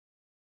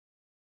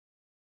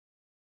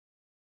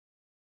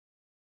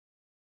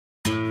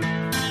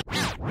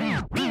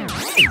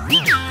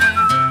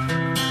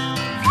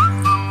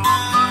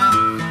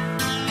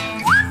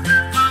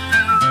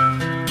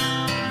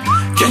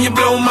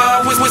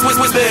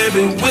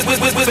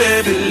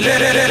baby,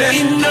 let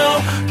me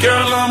know.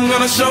 Girl, I'm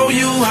gonna show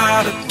you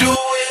how to do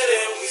it,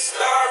 and we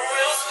start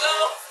real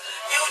slow.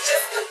 You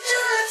just put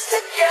your lips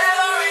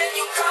together and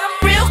you come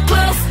real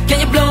close. Can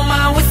you blow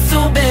my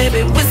whistle,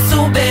 baby,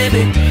 whistle,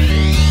 baby?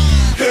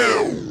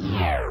 Hell.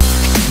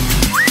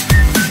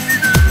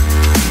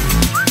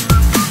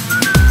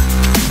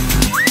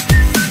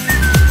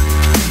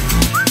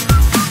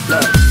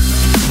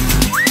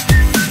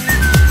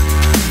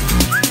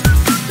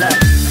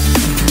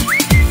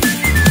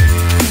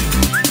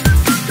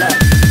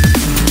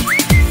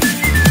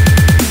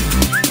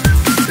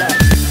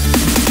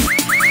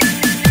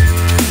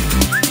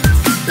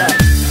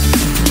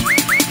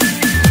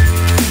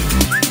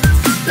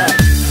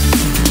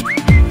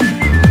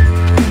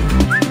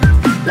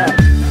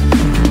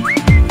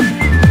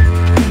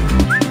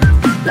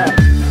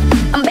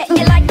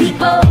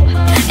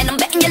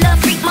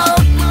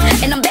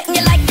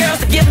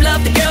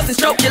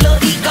 Stroke your little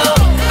ego.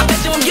 I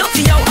bet you I'm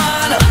guilty, your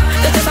honor.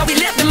 That's just how we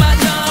live in my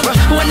genre.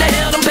 Who in the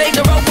hell done paved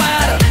the road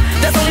wider?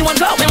 There's only one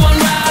talk and one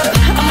rider.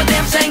 I'm a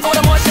damn shame,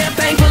 order more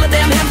champagne, pull a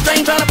damn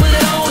hamstring, tryna put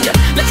it on ya.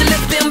 Let your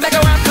lips spin back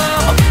around,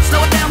 come up.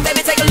 Slow it down,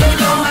 baby, take a look.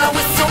 Blow my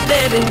whistle,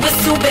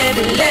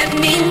 baby, let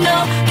me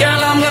know. Girl,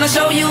 I'm gonna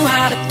show you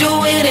how to do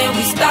it, and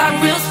we start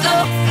real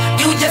slow.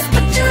 You just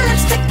put your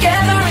lips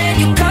together and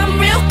you come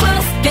real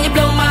close. Can you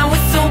blow my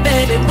whistle,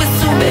 baby,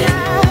 whistle, baby?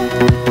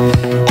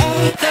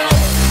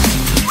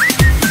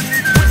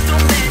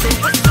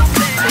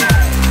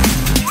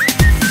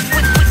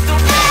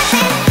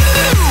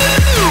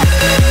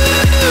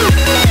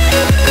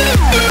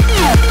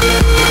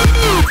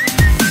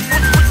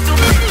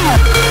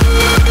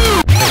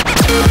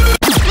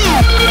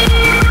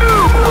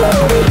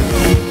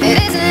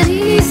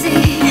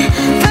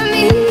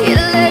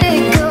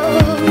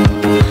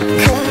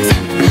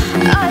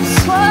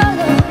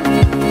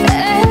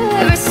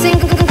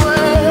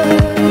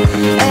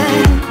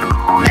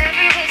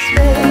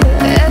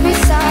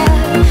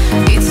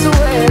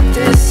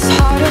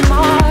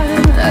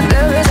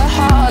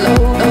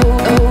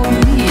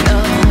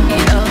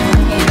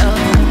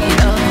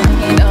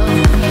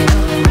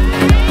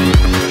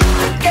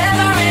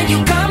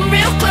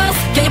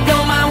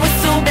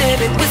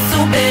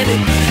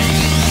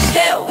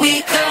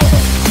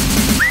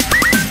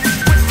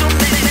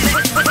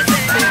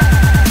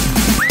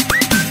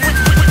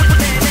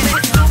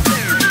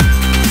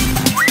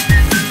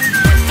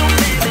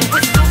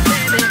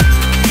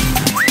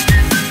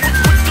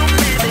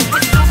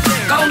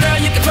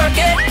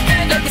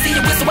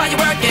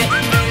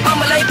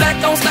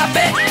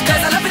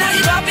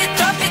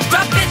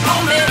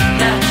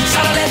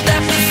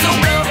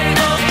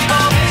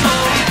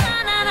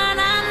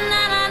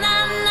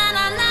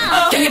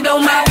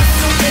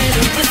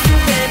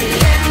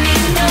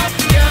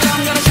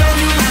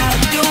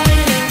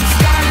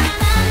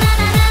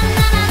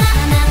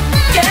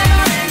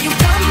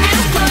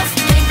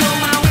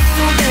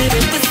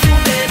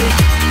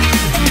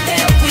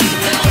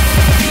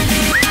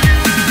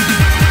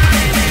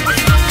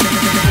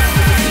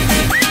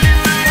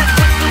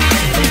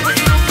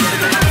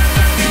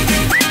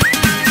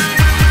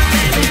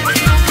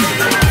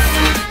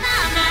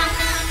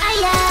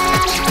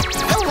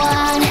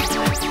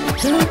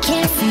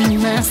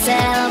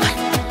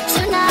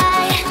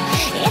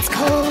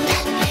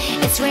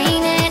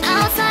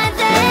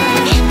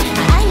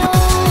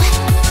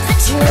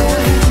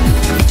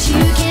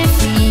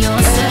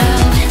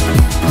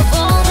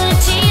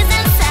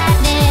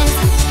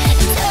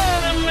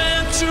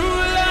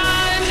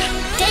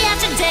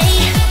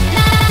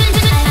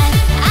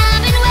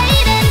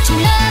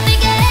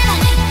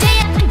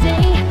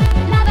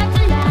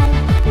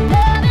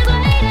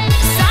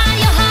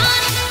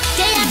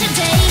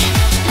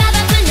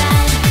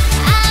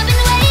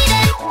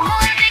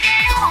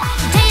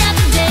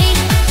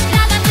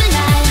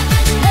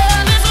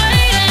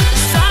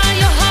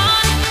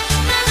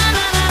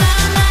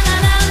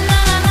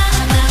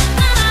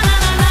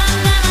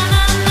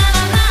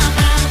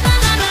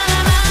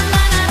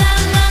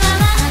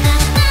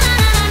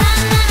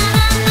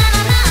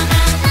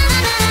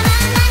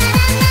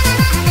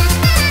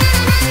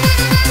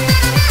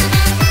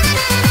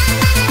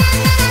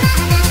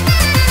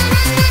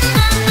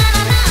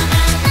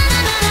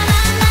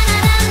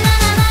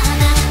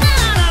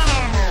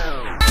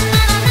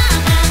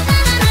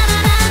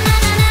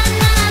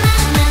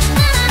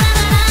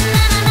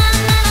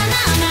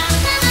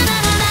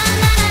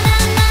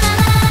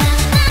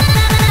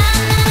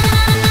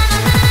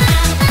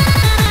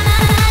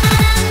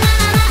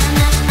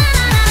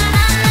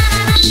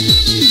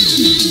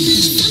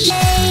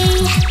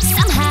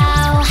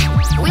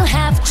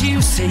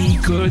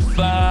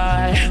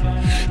 Goodbye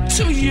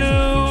to you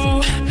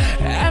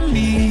and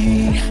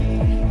me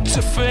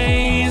to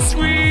face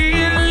reality.